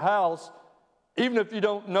of their house, even if you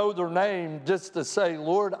don't know their name, just to say,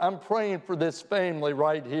 Lord, I'm praying for this family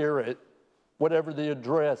right here at whatever the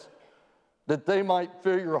address, that they might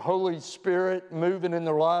feel your Holy Spirit moving in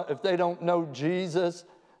their life. If they don't know Jesus,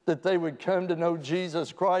 that they would come to know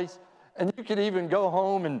Jesus Christ. And you could even go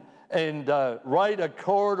home and write a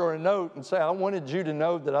card or a note and say, I wanted you to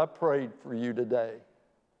know that I prayed for you today.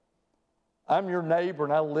 I'm your neighbor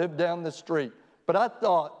and I live down the street. But I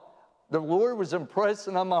thought the Lord was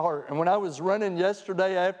impressing on my heart. And when I was running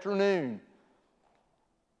yesterday afternoon,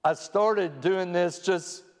 I started doing this,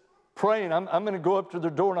 just praying. I'm going to go up to the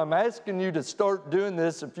door, and I'm asking you to start doing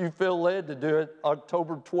this if you feel led to do it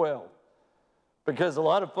October 12th. Because a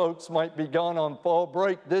lot of folks might be gone on fall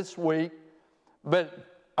break this week. But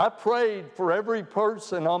I prayed for every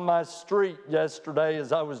person on my street yesterday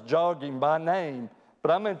as I was jogging by name. But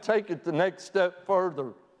I'm going to take it the next step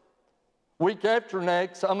further. Week after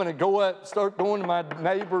next, I'm going to go up, start going to my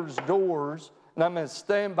neighbors' doors, and I'm going to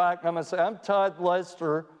stand back and I'm going to say, I'm Todd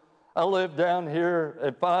Lester. I live down here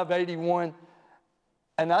at 581,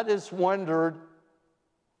 and I just wondered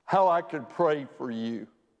how I could pray for you.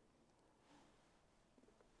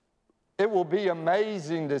 It will be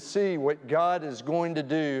amazing to see what God is going to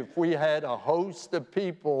do if we had a host of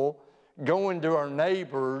people going to our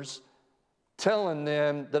neighbors, telling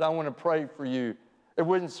them that I want to pray for you. It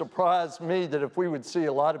wouldn't surprise me that if we would see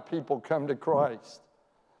a lot of people come to Christ.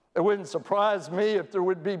 It wouldn't surprise me if there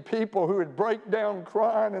would be people who would break down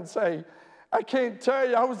crying and say, I can't tell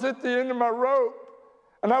you, I was at the end of my rope,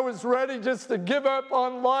 and I was ready just to give up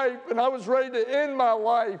on life, and I was ready to end my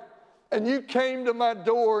life. And you came to my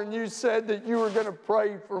door and you said that you were going to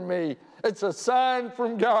pray for me. It's a sign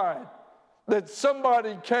from God that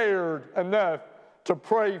somebody cared enough to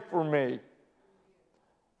pray for me.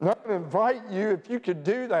 And I would invite you, if you could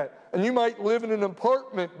do that. And you might live in an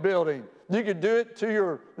apartment building. You could do it to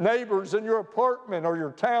your neighbors in your apartment or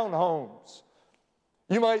your townhomes.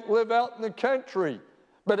 You might live out in the country.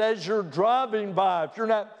 But as you're driving by, if you're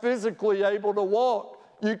not physically able to walk,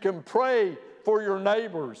 you can pray for your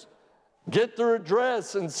neighbors. Get their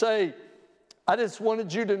address and say, I just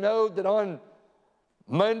wanted you to know that on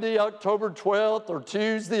Monday, October 12th, or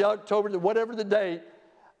Tuesday, October, whatever the date,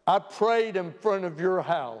 I prayed in front of your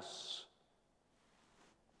house.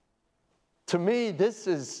 To me, this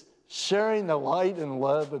is sharing the light and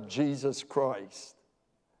love of Jesus Christ.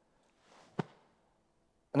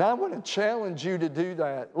 And I want to challenge you to do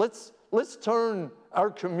that. Let's turn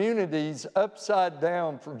our communities upside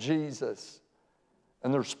down for Jesus.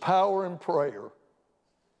 And there's power in prayer.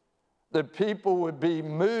 That people would be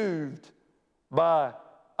moved by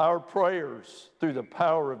our prayers through the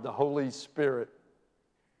power of the Holy Spirit.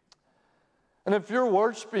 And if you're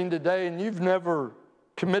worshiping today and you've never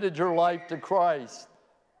committed your life to Christ,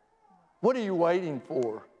 what are you waiting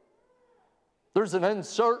for? There's an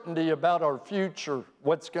uncertainty about our future,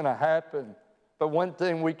 what's going to happen. But one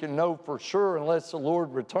thing we can know for sure, unless the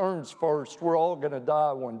Lord returns first, we're all going to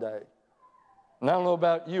die one day. And I don't know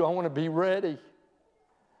about you, I want to be ready.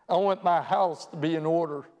 I want my house to be in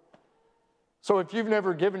order. So if you've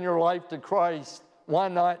never given your life to Christ, why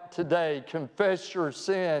not today confess your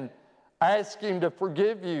sin, ask Him to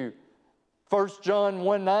forgive you. 1 John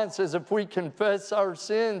 1:9 says, if we confess our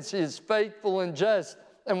sins, He is faithful and just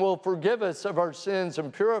and will forgive us of our sins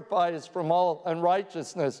and purify us from all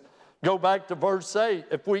unrighteousness. Go back to verse 8.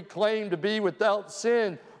 If we claim to be without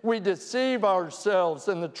sin, we deceive ourselves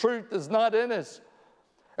and the truth is not in us.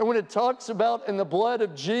 And when it talks about in the blood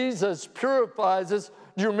of Jesus purifies us,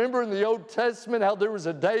 do you remember in the Old Testament how there was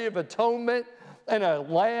a day of atonement and a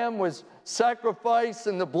lamb was sacrificed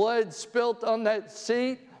and the blood spilt on that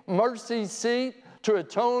seat, mercy seat, to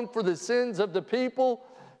atone for the sins of the people?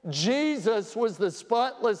 Jesus was the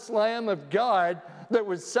spotless Lamb of God that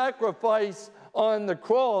was sacrificed on the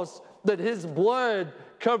cross, that His blood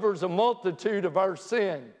covers a multitude of our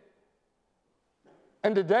sin.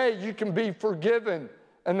 And today you can be forgiven,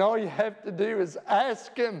 and all you have to do is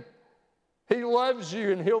ask Him. He loves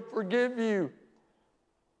you and He'll forgive you.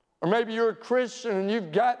 Or maybe you're a Christian and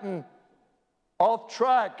you've gotten off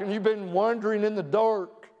track and you've been wandering in the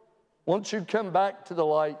dark. Won't you come back to the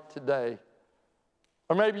light today?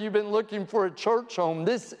 Or maybe you've been looking for a church home.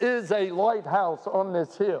 This is a lighthouse on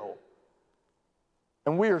this hill.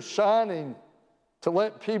 And we are shining to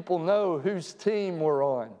let people know whose team we're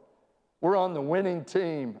on. We're on the winning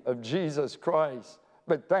team of Jesus Christ.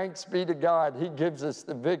 But thanks be to God, He gives us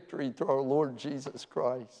the victory through our Lord Jesus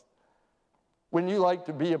Christ. Wouldn't you like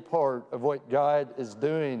to be a part of what God is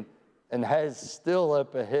doing and has still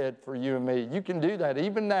up ahead for you and me? You can do that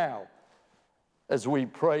even now as we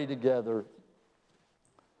pray together.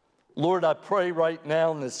 Lord, I pray right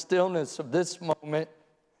now in the stillness of this moment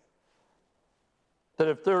that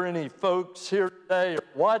if there are any folks here today or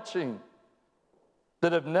watching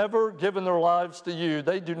that have never given their lives to you,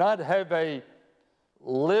 they do not have a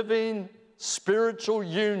living spiritual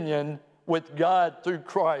union with God through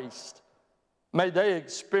Christ, may they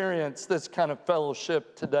experience this kind of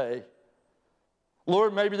fellowship today.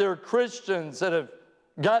 Lord, maybe there are Christians that have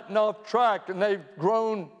gotten off track and they've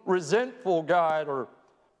grown resentful, God, or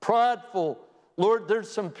prideful. Lord, there's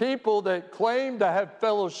some people that claim to have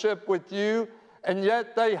fellowship with you, and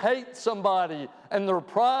yet they hate somebody, and their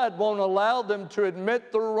pride won't allow them to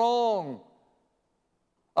admit they're wrong.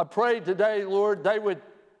 I pray today, Lord, they would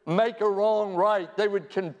make a wrong right. They would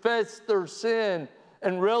confess their sin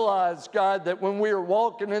and realize, God, that when we are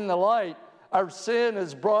walking in the light, our sin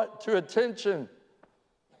is brought to attention.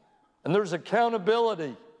 And there's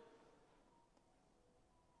accountability.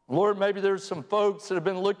 Lord, maybe there's some folks that have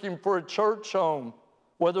been looking for a church home,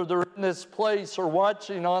 whether they're in this place or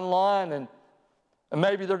watching online, and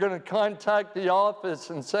maybe they're going to contact the office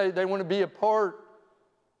and say they want to be a part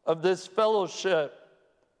of this fellowship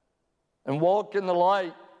and walk in the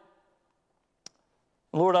light.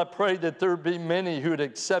 Lord, I pray that there be many who would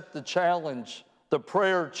accept the challenge, the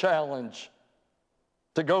prayer challenge,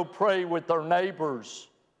 to go pray with our neighbors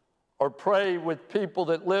or pray with people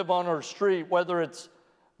that live on our street, whether it's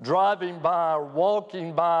driving by or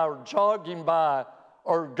walking by or jogging by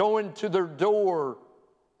or going to their door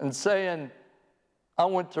and saying, I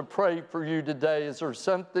want to pray for you today. Is there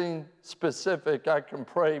something specific I can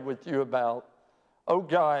pray with you about? Oh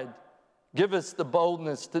God, give us the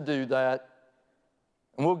boldness to do that.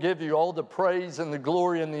 And we'll give you all the praise and the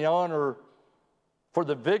glory and the honor for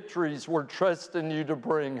the victories we're trusting you to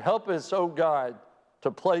bring. Help us, oh God, to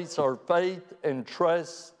place our faith and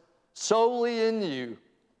trust solely in you.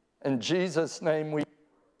 In Jesus' name we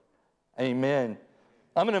amen.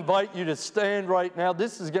 I'm going to invite you to stand right now.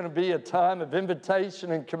 This is going to be a time of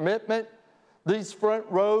invitation and commitment. These front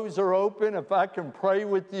rows are open. If I can pray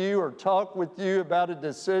with you or talk with you about a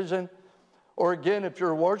decision, or again, if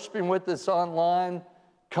you're worshiping with us online,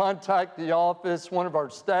 contact the office. One of our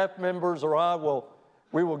staff members or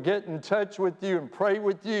we will get in touch with you and pray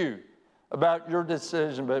with you about your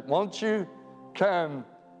decision. But won't you come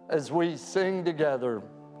as we sing together?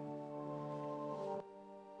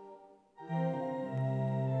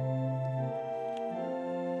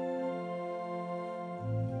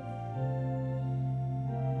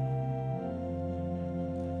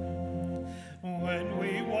 When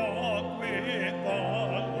we walk with the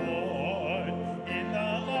Lord in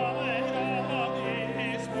the light of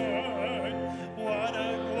His word, what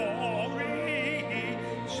a glory He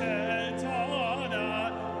sheds on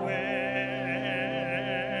our way.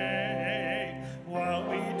 While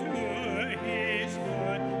we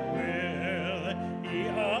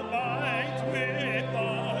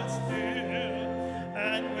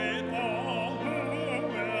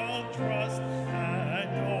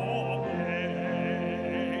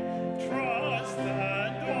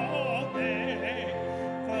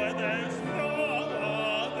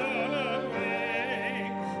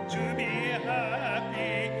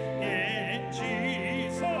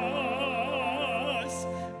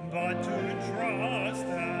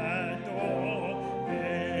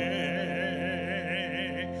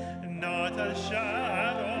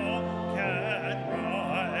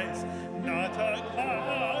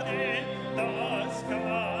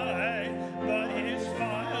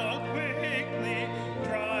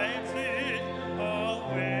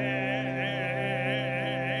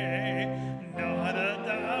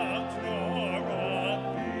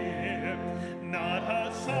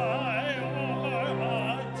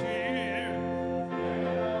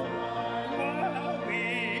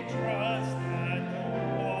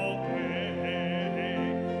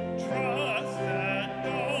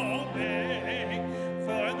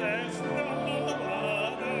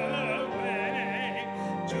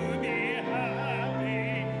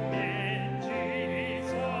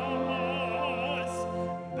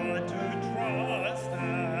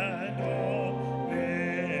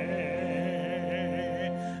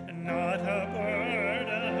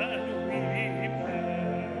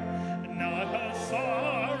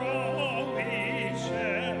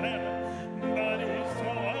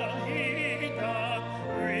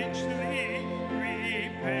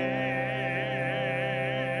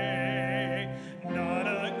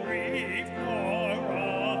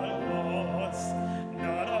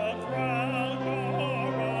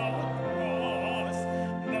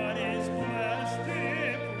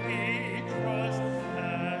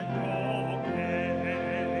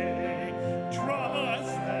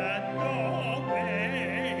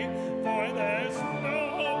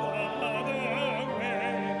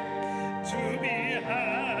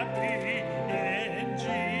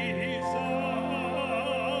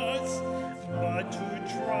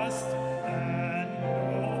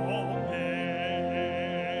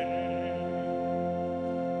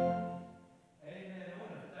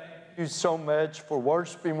you so much for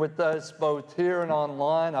worshiping with us both here and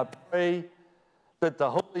online. I pray that the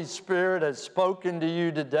Holy Spirit has spoken to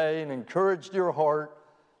you today and encouraged your heart,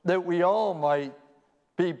 that we all might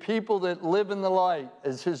be people that live in the light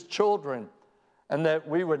as His children, and that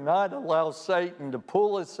we would not allow Satan to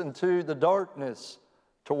pull us into the darkness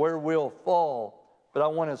to where we'll fall. But I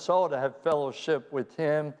want us all to have fellowship with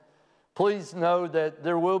Him. Please know that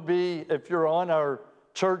there will be, if you're on our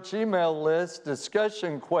church email list,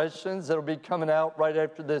 discussion questions that will be coming out right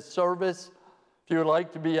after this service. If you would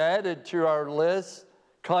like to be added to our list,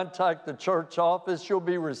 contact the church office. You'll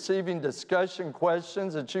be receiving discussion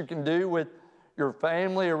questions that you can do with your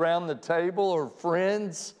family around the table or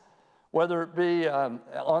friends, whether it be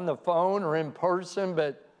on the phone or in person.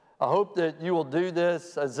 But I hope that you will do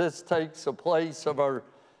this as this takes the place of our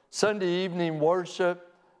Sunday evening worship.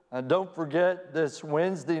 And don't forget, this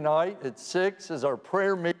Wednesday night at 6 is our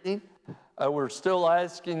prayer meeting. We're still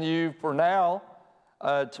asking you for now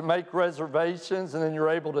to make reservations, and then you're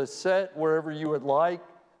able to sit wherever you would like.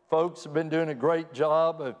 Folks have been doing a great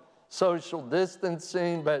job of social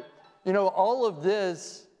distancing, but you know, all of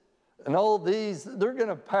this and all of these, they're going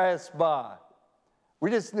to pass by.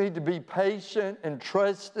 We just need to be patient and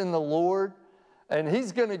trust in the Lord, and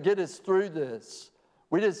He's going to get us through this.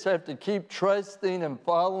 We just have to keep trusting and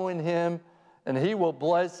following Him, and He will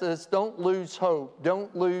bless us. Don't lose hope.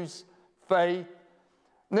 Don't lose faith.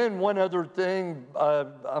 And then one other thing,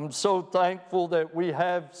 I'm so thankful that we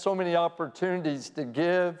have so many opportunities to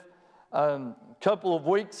give. A couple of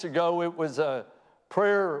weeks ago, it was a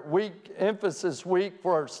prayer week, emphasis week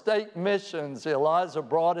for our state missions, the Eliza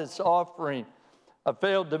Broadus offering. I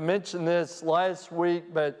failed to mention this last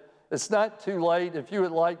week, but it's not too late. If you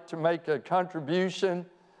would like to make a contribution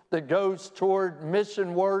that goes toward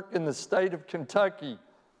mission work in the state of Kentucky,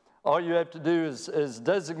 all you have to do is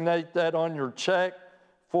designate that on your check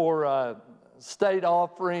for state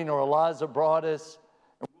offering or Eliza Broadus.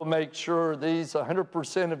 And we'll make sure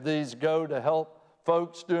 100% of these go to help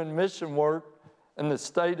folks doing mission work in the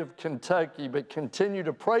state of Kentucky. But continue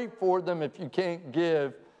to pray for them. If you can't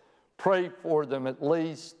give, pray for them at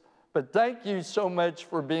least. But thank you so much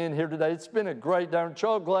for being here today. It's been a great day. Aren't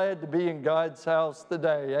y'all glad to be in God's house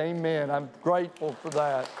today? Amen. I'm grateful for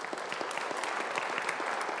that.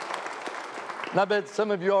 And I bet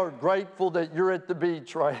some of you are grateful that you're at the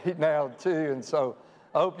beach right now too. And so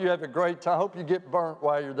I hope you have a great time. I hope you get burnt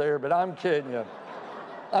while you're there, but I'm kidding you.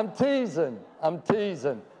 I'm teasing.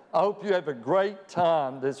 I hope you have a great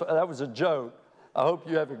time. That was a joke. I hope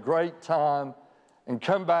you have a great time and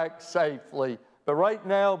come back safely. But right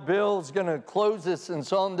now, Bill's going to close this in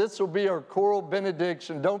song. This will be our choral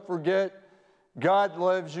benediction. Don't forget, God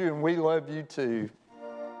loves you and we love you too.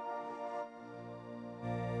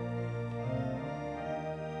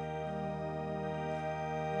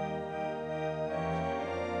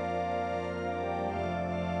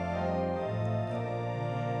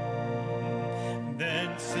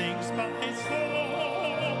 Then sings my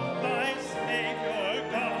soul, my Savior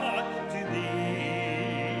God, to Thee.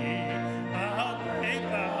 How great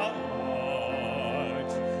Thou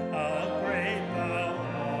art, how great Thou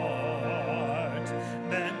art.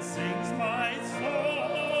 Then sings my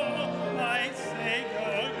soul, my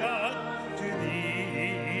Savior God, to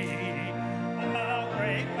Thee. How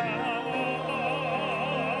great Thou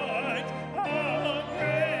art, how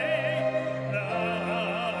great Thou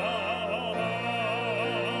art.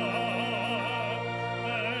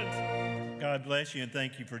 God bless you and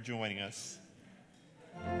thank you for joining us.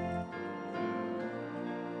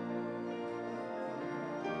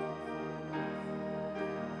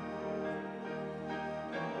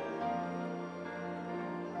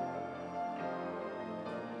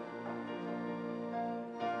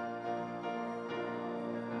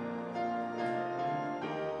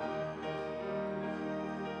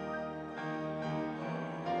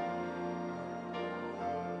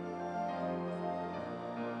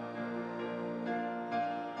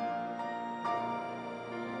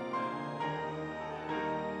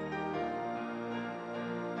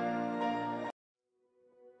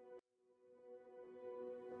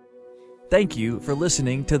 Thank you for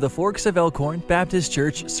listening to the Forks of Elkhorn Baptist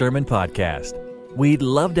Church Sermon Podcast. We'd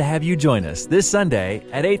love to have you join us this Sunday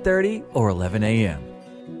at 8:30 or 11 a.m.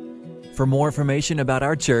 For more information about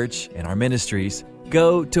our church and our ministries,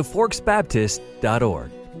 go to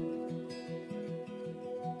forksbaptist.org.